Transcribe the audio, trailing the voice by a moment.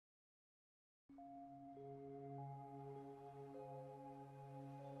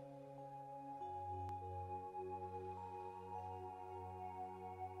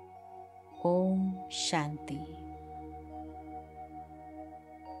Shanti.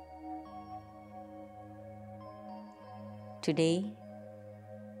 Today,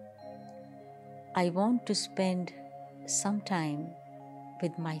 I want to spend some time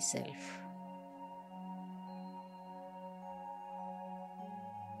with myself.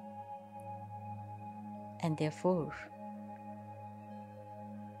 And therefore,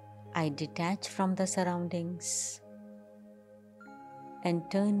 I detach from the surroundings and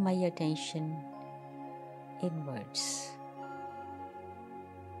turn my attention inwards.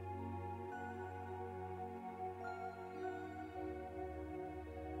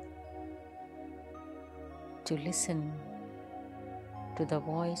 To listen to the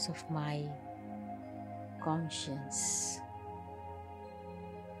voice of my conscience.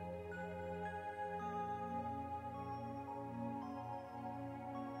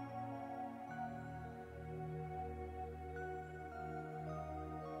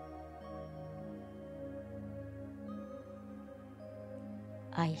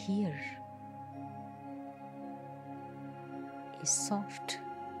 I hear a soft,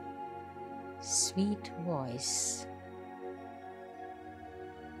 sweet voice.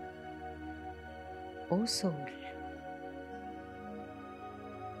 O soul,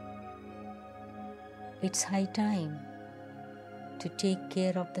 it's high time to take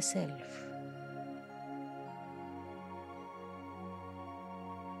care of the self.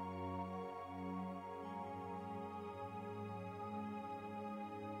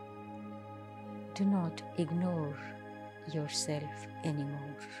 Do not ignore yourself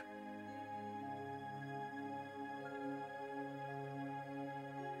anymore.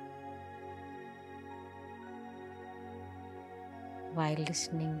 While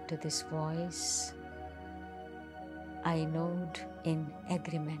listening to this voice, I nod in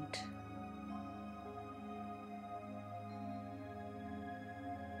agreement.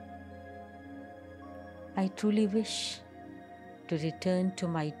 I truly wish to return to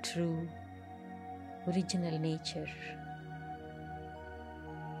my true, original nature.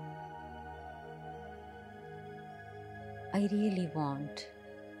 I really want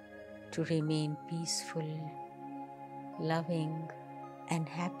to remain peaceful, loving, and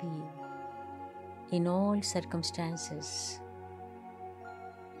happy in all circumstances.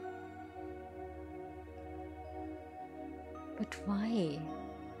 But why?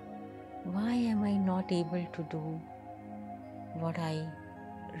 Why am I not able to do what I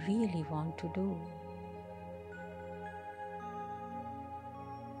really want to do?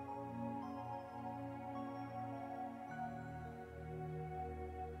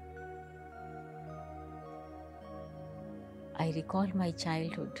 I recall my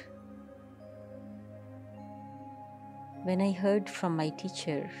childhood when I heard from my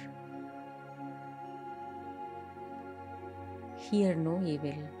teacher, "Hear no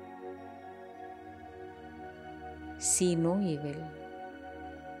evil, see no evil,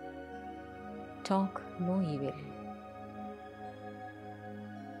 talk no evil."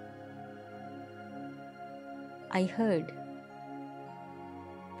 I heard,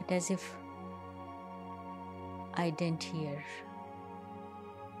 but as if I didn't hear.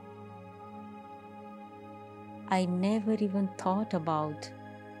 I never even thought about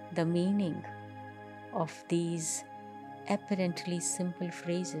the meaning of these apparently simple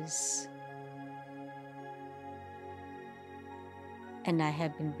phrases. And I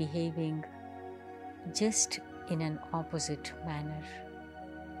have been behaving just in an opposite manner.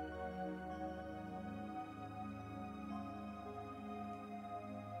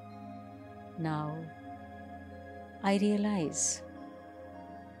 Now, I realize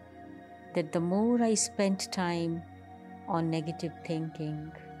that the more I spent time on negative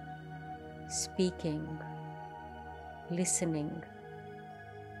thinking, speaking, listening,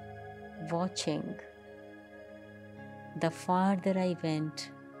 watching, the farther I went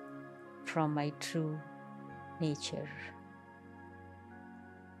from my true nature.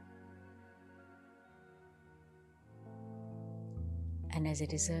 And as a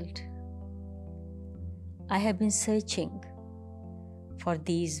result, I have been searching for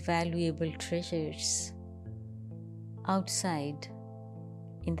these valuable treasures outside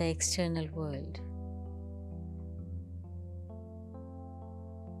in the external world.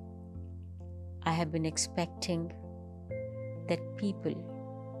 I have been expecting that people,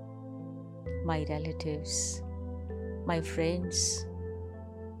 my relatives, my friends,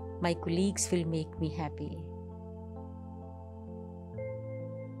 my colleagues will make me happy.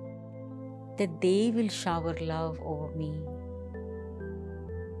 That they will shower love over me.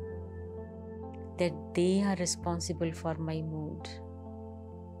 That they are responsible for my mood.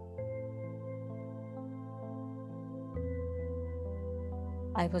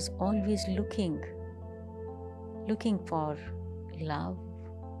 I was always looking looking for love,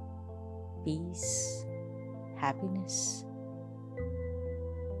 peace, happiness.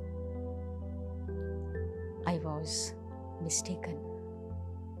 I was mistaken.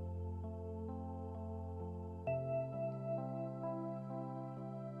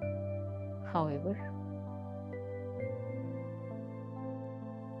 However,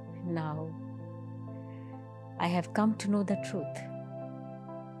 now I have come to know the truth.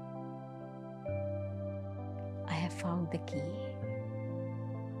 I have found the key.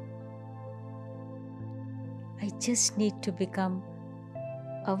 I just need to become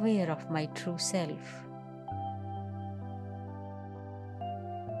aware of my true self.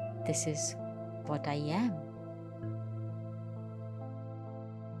 This is what I am.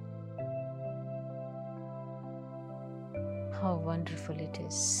 How wonderful it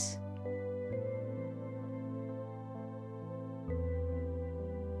is.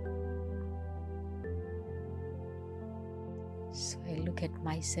 So I look at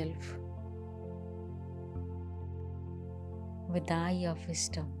myself with the eye of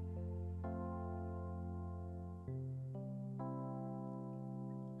wisdom.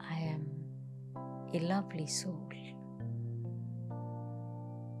 I am a lovely soul.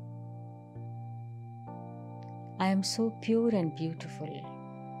 I am so pure and beautiful.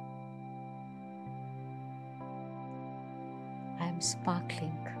 I am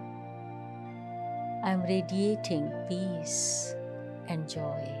sparkling. I am radiating peace and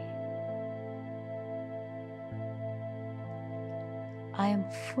joy. I am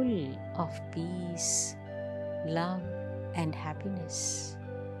full of peace, love, and happiness.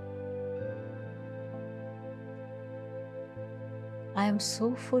 I am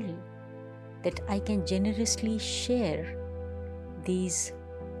so full that I can generously share these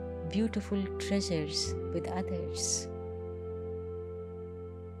beautiful treasures with others.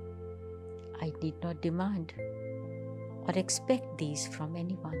 I need not demand or expect these from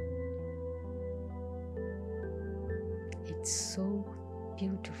anyone. It's so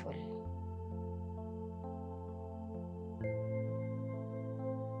beautiful.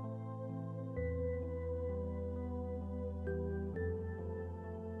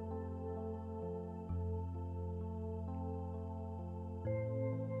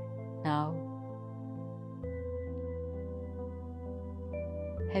 Now,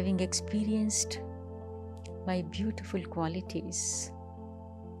 having experienced my beautiful qualities,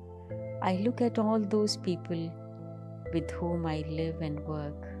 I look at all those people with whom I live and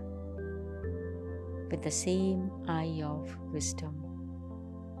work with the same eye of wisdom.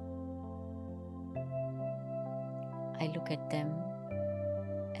 I look at them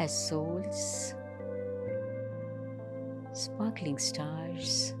as souls, sparkling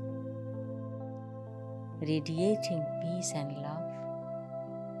stars, radiating peace and love.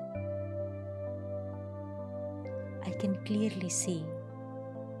 I can clearly see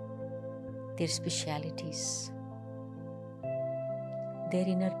their specialities, their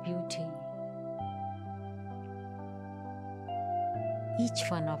inner beauty. Each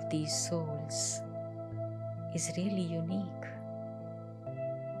one of these souls is really unique.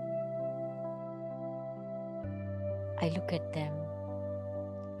 I look at them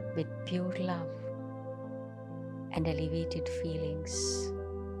with pure love and elevated feelings.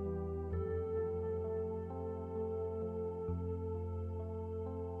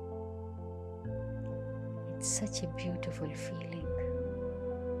 It's such a beautiful feeling.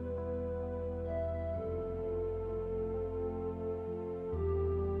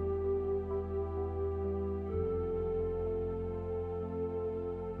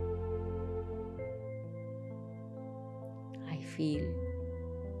 I feel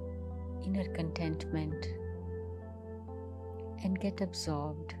inner contentment and get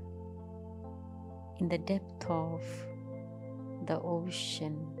absorbed in the depth of the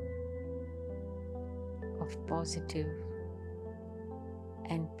ocean of positive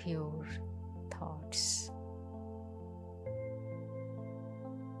and pure thoughts.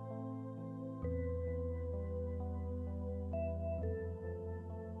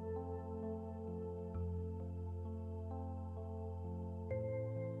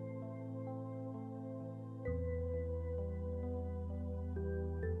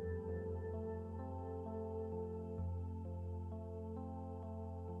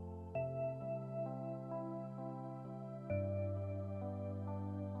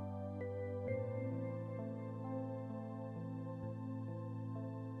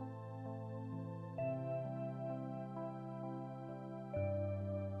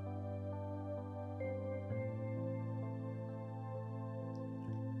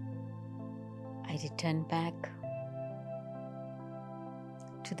 I return back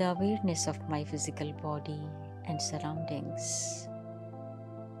to the awareness of my physical body and surroundings,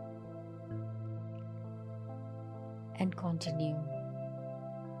 and continue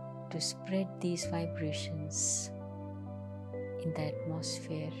to spread these vibrations in the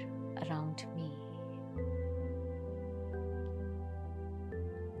atmosphere around me.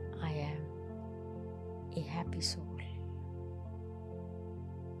 I am a happy soul.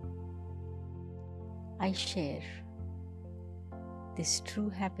 I share this true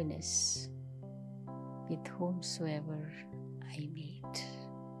happiness with whomsoever I meet.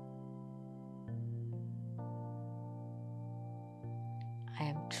 I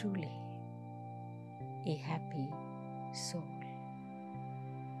am truly a happy soul.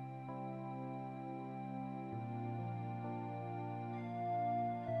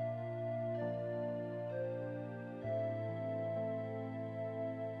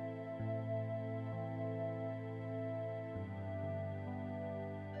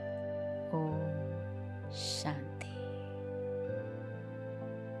 Om Shanti.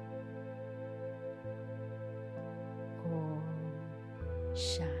 Om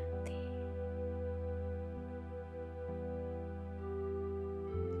Shanti.